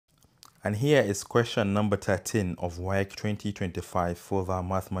And here is question number 13 of WAEC 2025 further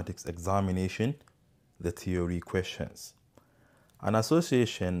mathematics examination, the theory questions. An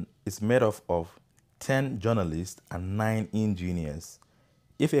association is made up of 10 journalists and 9 engineers.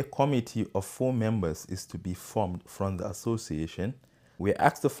 If a committee of 4 members is to be formed from the association, we are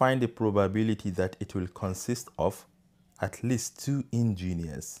asked to find the probability that it will consist of at least 2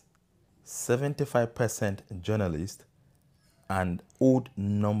 engineers, 75% journalists, and odd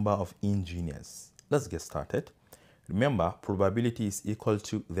number of engineers. Let's get started. Remember, probability is equal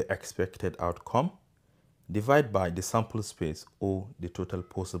to the expected outcome divided by the sample space or the total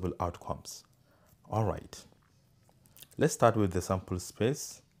possible outcomes. All right. Let's start with the sample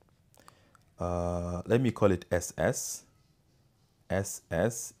space. Let me call it SS.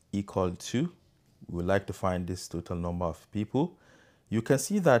 SS equal to, we would like to find this total number of people. You can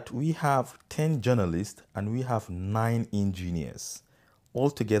see that we have 10 journalists and we have 9 engineers.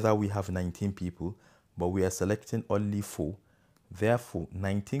 Altogether, we have 19 people, but we are selecting only 4. Therefore,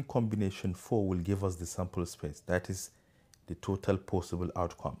 19 combination 4 will give us the sample space. That is the total possible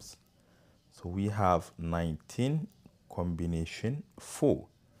outcomes. So we have 19 combination 4.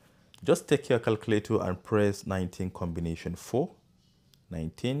 Just take your calculator and press 19 combination 4.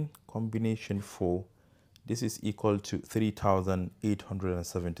 19 combination 4. This is equal to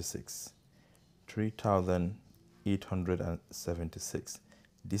 3,876. 3,876.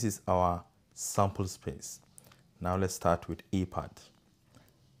 This is our sample space. Now let's start with A part.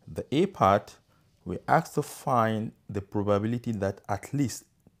 The A part, we asked to find the probability that at least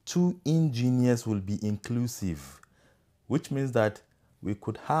 2 engineers will be inclusive, which means that we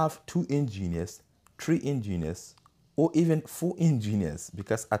could have 2 engineers, 3 engineers, or even 4 engineers,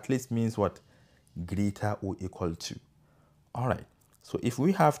 because at least means what? Greater or equal to. All right. So if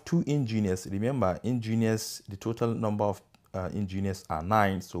we have 2 engineers, remember engineers, the total number of engineers are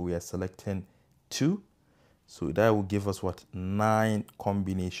 9. So we are selecting 2. So that will give us what? 9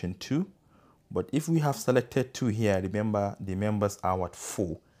 combination 2. But if we have selected 2 here, remember the members are what?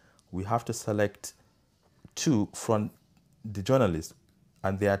 4. We have to select 2 from the journalist,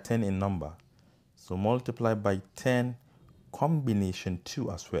 and they are 10 in number. So multiply by 10 combination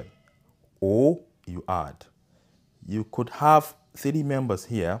 2 as well. Or you add. You could have 3 members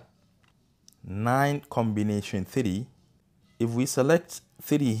here, 9 combination 3. If we select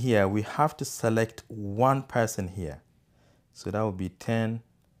 3 here, we have to select 1 person here. So that would be 10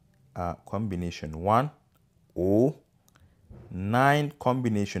 combination 1, or 9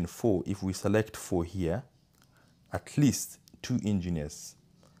 combination 4. If we select 4 here, at least 2 engineers.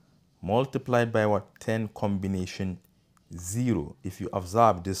 Multiplied by what? 10 combination 0. If you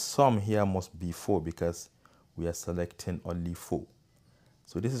observe, the sum here must be 4 because we are selecting only 4.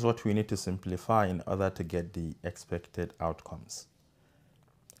 So this is what we need to simplify in order to get the expected outcomes.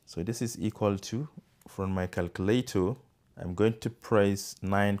 So this is equal to, from my calculator, I'm going to press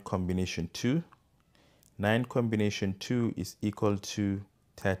 9 combination 2. 9 combination 2 is equal to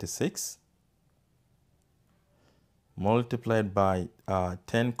 36. Multiplied by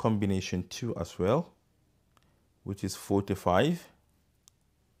 10 combination 2 as well, which is 45,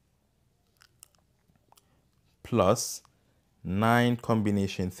 plus 9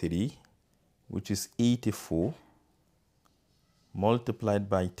 combination 3, which is 84, multiplied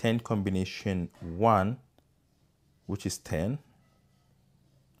by 10 combination 1, which is 10,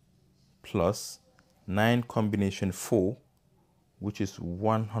 plus 9 combination 4, which is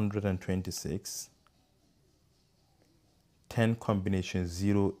 126. 10 combination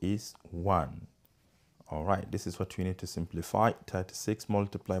 0 is 1. All right, this is what we need to simplify. 36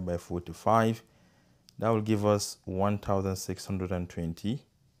 multiplied by 45. That will give us 1,620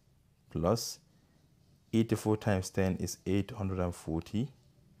 plus 84 times 10 is 840.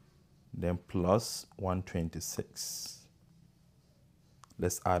 Then plus 126.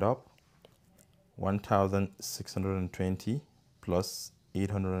 Let's add up. 1,620 plus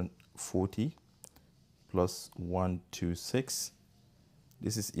 840 plus 126.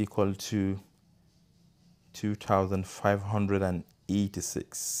 This is equal to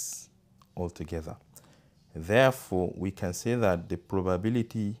 2,586 altogether. Therefore, we can say that the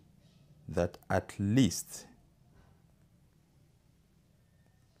probability that at least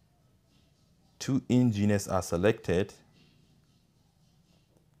 2 engineers are selected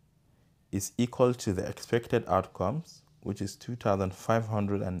is equal to the expected outcomes, which is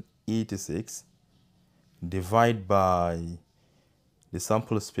 2,586, divided by the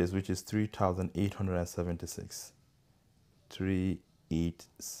sample space, which is 3,876.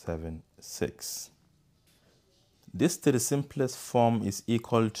 3,876. This to the simplest form is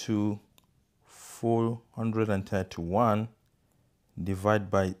equal to 431 divided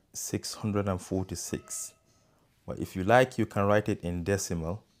by 646. But if you like, you can write it in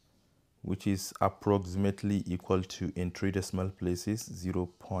decimal, which is approximately equal to, in 3 decimal places,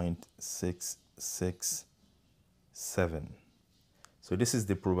 0.667. So this is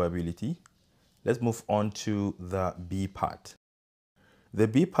the probability. Let's move on to the B part. The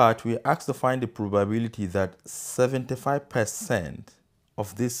B part, we asked to find the probability that 75%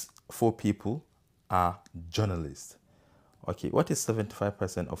 of these 4 people are journalists. Okay, what is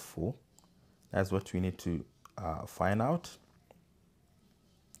 75% of 4? That's what we need to find out.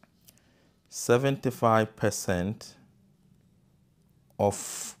 75%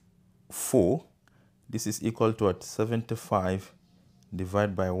 of 4, this is equal to what? 75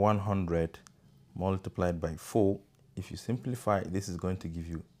 divided by 100 multiplied by 4. If you simplify, this is going to give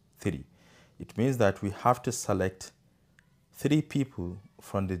you 3. It means that we have to select 3 people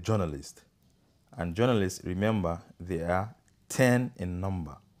from the journalist. And journalists, remember, they are 10 in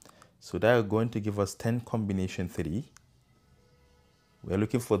number. So that is going to give us 10 combination 3. We are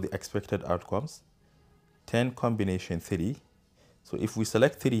looking for the expected outcomes. 10 combination 3. So if we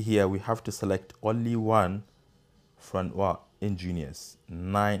select 3 here, we have to select only 1 from what? Engineers.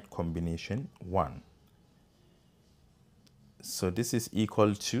 9 combination 1. So this is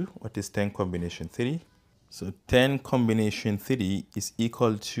equal to, what is 10 combination 3? So 10 combination 3 is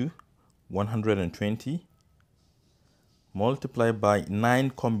equal to 120 multiplied by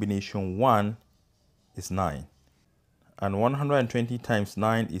 9 combination 1 is 9. And 120 times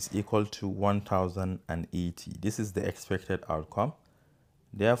 9 is equal to 1080. This is the expected outcome.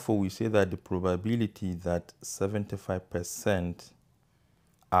 Therefore, we say that the probability that 75%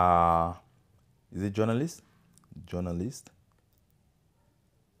 are, is it journalists? Journalist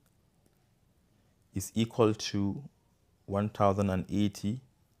is equal to 1080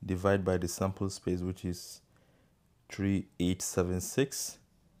 divided by the sample space, which is 3876.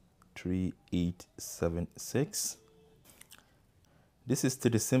 3876. This is to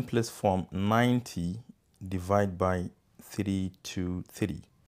the simplest form, 90 divided by 323.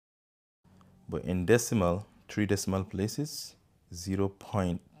 But in decimal, 3 decimal places,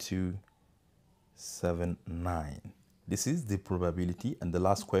 0.279. This is the probability. And the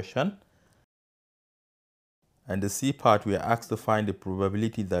last question. And the C part, we are asked to find the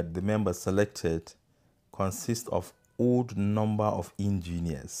probability that the member selected consists of odd number of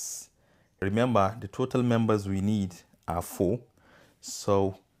engineers. Remember, the total members we need are 4.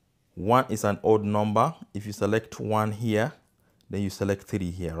 So 1 is an odd number. If you select 1 here, then you select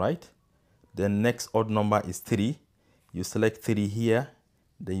 3 here, right? Then next odd number is 3. You select 3 here,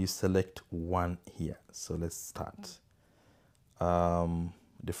 then you select 1 here. So let's start.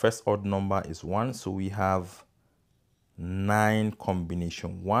 The first odd number is 1. So we have 9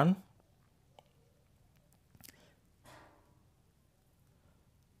 combination 1.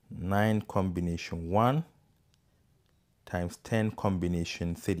 9 combination 1 times 10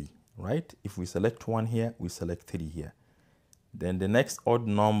 combination 3, right? If we select 1 here, we select 3 here. Then the next odd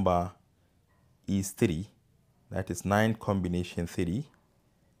number is 3. That is 9 combination 3.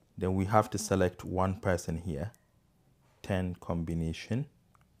 Then we have to select 1 person here. 10 combination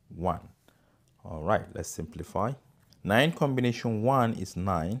 1. All right, let's simplify. 9 combination 1 is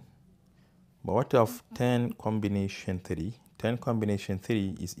 9. But what of 10 combination 3? 10 combination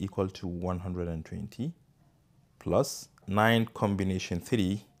 3 is equal to 120 plus 9 combination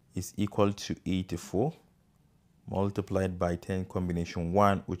 3 is equal to 84 multiplied by 10 combination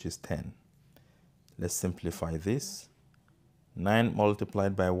 1, which is 10. Let's simplify this. 9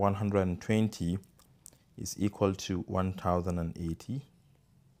 multiplied by 120 is equal to 1080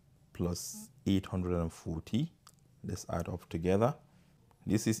 plus 840. Let's add up together.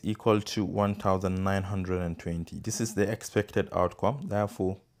 This is equal to 1920. This is the expected outcome.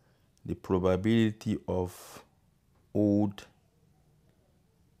 Therefore, the probability of odd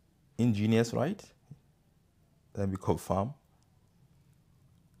engineers, right? Let me confirm.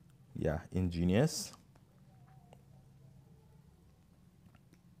 Yeah, engineers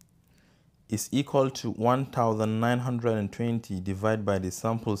is equal to 1920 divided by the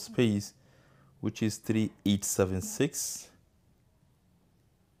sample space, which is 3876.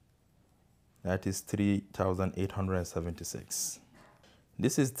 That is 3876.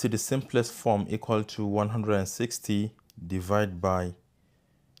 This is to the simplest form, equal to 160 divided by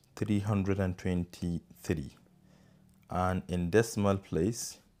 323. And in decimal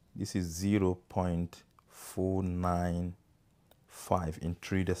place, this is 0.495 in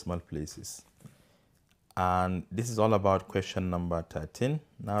 3 decimal places. And this is all about question number 13.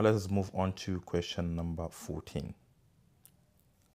 Now let's move on to question number 14.